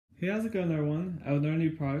Hey, how's it going everyone? I have another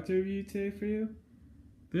new product review today for you.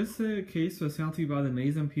 This case was sent to you by the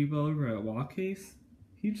amazing people over at Wakase.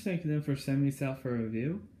 Huge thank you to them for sending me this out for a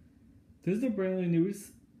review. This is the brand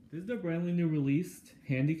new released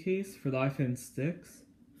handy case for the iPhone 6,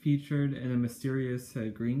 featured in a mysterious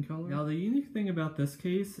green color. Now the unique thing about this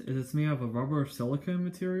case is it's made of a rubber silicone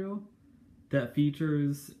material that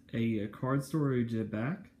features a card storage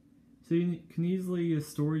back. So you can easily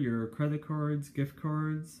store your credit cards, gift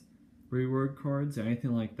cards, reward cards, or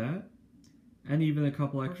anything like that. And even a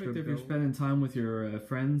couple extra bills. If you're spending time with your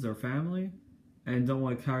friends or family and don't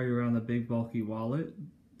want to carry around a big bulky wallet,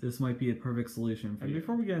 this might be a perfect solution for you. And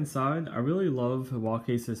before we get inside, I really love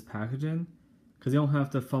Wakase's packaging because you don't have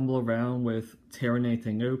to fumble around with tearing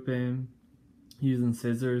anything open, using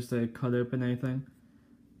scissors to cut open anything.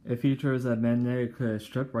 It features a magnetic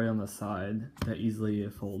strip right on the side that easily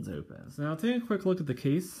folds open. So now taking a quick look at the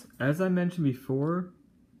case. As I mentioned before,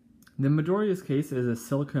 the majority of this case is a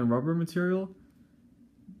silicone rubber material,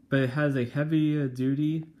 but it has a heavy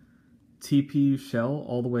duty TPU shell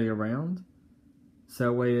all the way around. So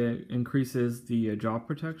that way it increases the drop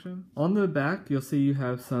protection. On the back, you'll see you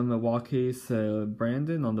have some Wakase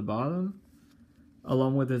branding on the bottom,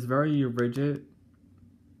 along with this very rigid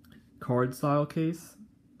card style case.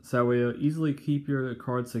 So that way you'll easily keep your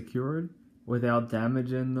cards secured without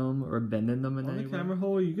damaging them or bending them in any way. On the camera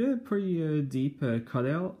hole, you get a pretty deep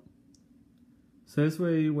cutout. So this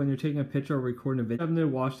way, when you're taking a picture or recording a video, you have no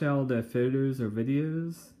washed out photos or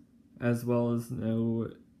videos, as well as no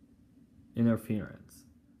interference.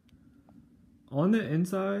 On the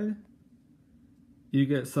inside, you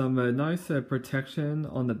get some nice protection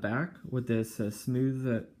on the back with this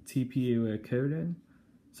smooth TPU coating.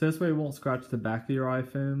 So this way it won't scratch the back of your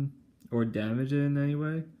iPhone or damage it in any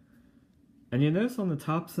way. And you notice on the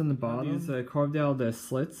tops and the bottom, these carved out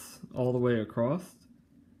slits all the way across.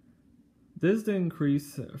 This is to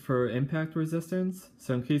increase for impact resistance,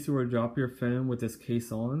 so in case you were to drop your phone with this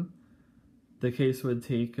case on, the case would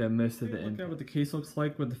take most of the impact. Look at what the case looks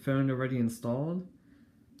like with the phone already installed.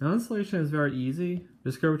 Now installation is very easy.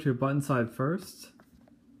 Just go over to your button side first.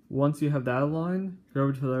 Once you have that aligned, go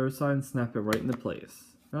over to the other side and snap it right into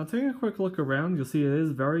place. Now taking a quick look around, you'll see it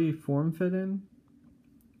is very form-fitting.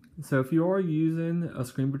 So if you are using a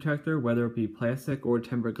screen protector, whether it be plastic or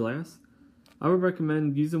tempered glass, I would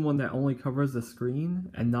recommend using one that only covers the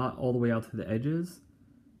screen and not all the way out to the edges.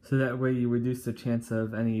 So that way you reduce the chance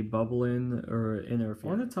of any bubbling or interference.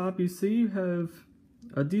 On the top you see you have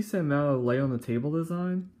a decent amount of lay on the table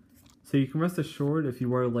design. So you can rest assured if you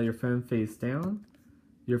were to lay your phone face down,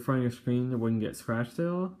 your front of your screen wouldn't get scratched at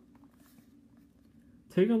all.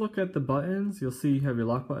 Taking a look at the buttons, you'll see you have your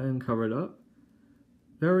lock button covered up.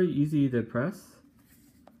 Very easy to press.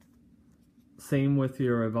 Same with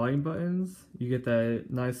your volume buttons. You get that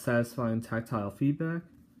nice satisfying tactile feedback,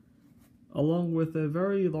 along with a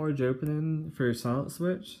very large opening for your silent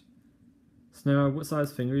switch. So no matter what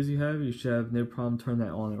size fingers you have, you should have no problem turning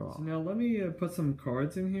that on or off. So now let me put some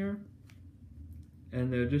cards in here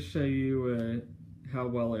and just show you how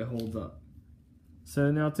well it holds up.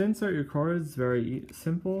 So now to insert your cards, it's very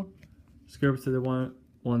simple. Just go over to the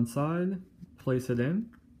one side, place it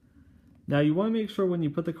in. Now you want to make sure when you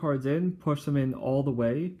put the cards in, push them in all the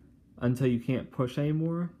way until you can't push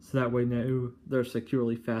anymore, so that way now they're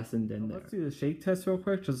securely fastened in there. Let's do the shake test real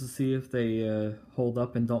quick just to see if they hold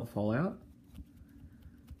up and don't fall out.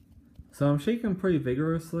 So I'm shaking pretty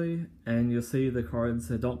vigorously and you'll see the cards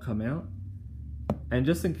don't come out. And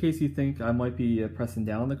just in case you think I might be pressing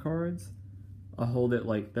down the cards, I'll hold it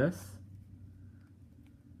like this.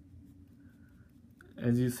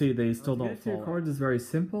 As you see, they still don't fall out. Your cards is very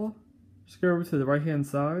simple. Just go over to the right hand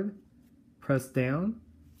side, press down,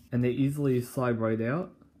 and they easily slide right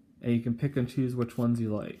out, and you can pick and choose which ones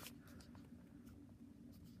you like.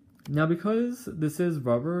 Now because this is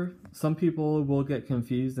rubber, some people will get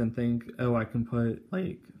confused and think, oh, I can put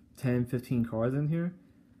like 10, 15 cards in here.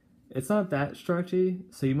 It's not that stretchy,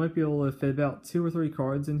 so you might be able to fit about 2 or 3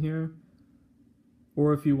 cards in here.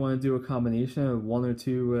 Or if you want to do a combination of 1 or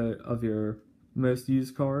 2 of your most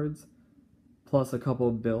used cards, plus a couple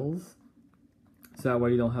of bills. So that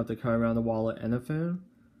way you don't have to carry around a wallet and a phone.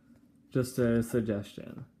 Just a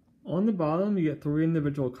suggestion. On the bottom you get 3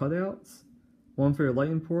 individual cutouts. One for your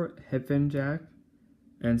lightning port, headphone jack,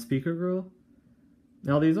 and speaker grill.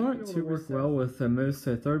 Now these aren't to work well with most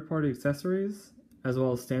third-party accessories, as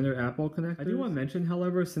well as standard Apple connectors. I do want to mention,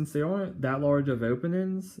 however, since they aren't that large of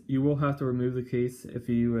openings, you will have to remove the case if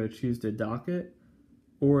you choose to dock it,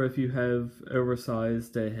 or if you have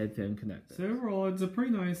oversized headphone connectors. So overall, it's a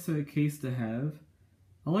pretty nice case to have.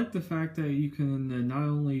 I like the fact that you can not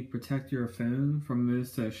only protect your phone from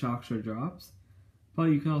most shocks or drops, but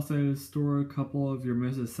you can also store a couple of your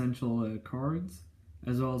most essential cards,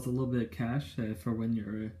 as well as a little bit of cash for when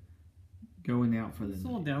you're going out for the night. The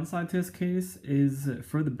little downside to this case is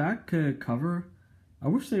for the back cover, I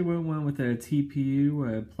wish they would have went with a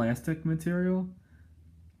TPU plastic material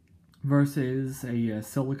versus a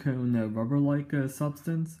silicone rubber-like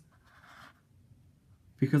substance.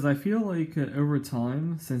 Because I feel like over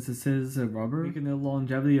time, since this is rubber, you can know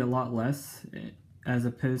longevity a lot less as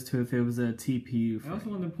opposed to if it was a TPU frame. I also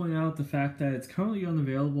want to point out the fact that it's currently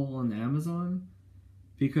unavailable on Amazon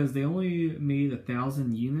because they only made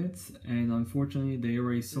 1,000 units and unfortunately they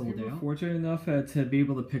already sold out. If you were fortunate enough to be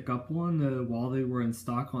able to pick up one while they were in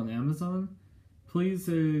stock on Amazon, please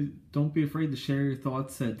don't be afraid to share your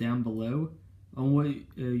thoughts down below on what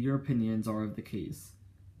your opinions are of the case.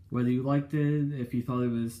 Whether you liked it, if you thought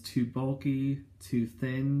it was too bulky, too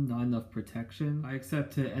thin, not enough protection. I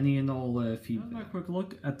accept any and all feedback. That was my quick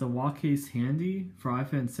look at the Wakase Handy for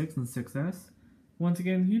iPhone 6 and 6S. Once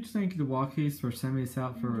again, huge thank you to Wakase for sending this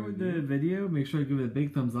out for a review. If you enjoyed the video, make sure to give it a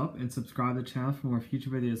big thumbs up and subscribe to the channel for more future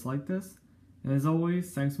videos like this. And as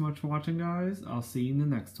always, thanks so much for watching, guys. I'll see you in the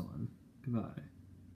next one. Goodbye.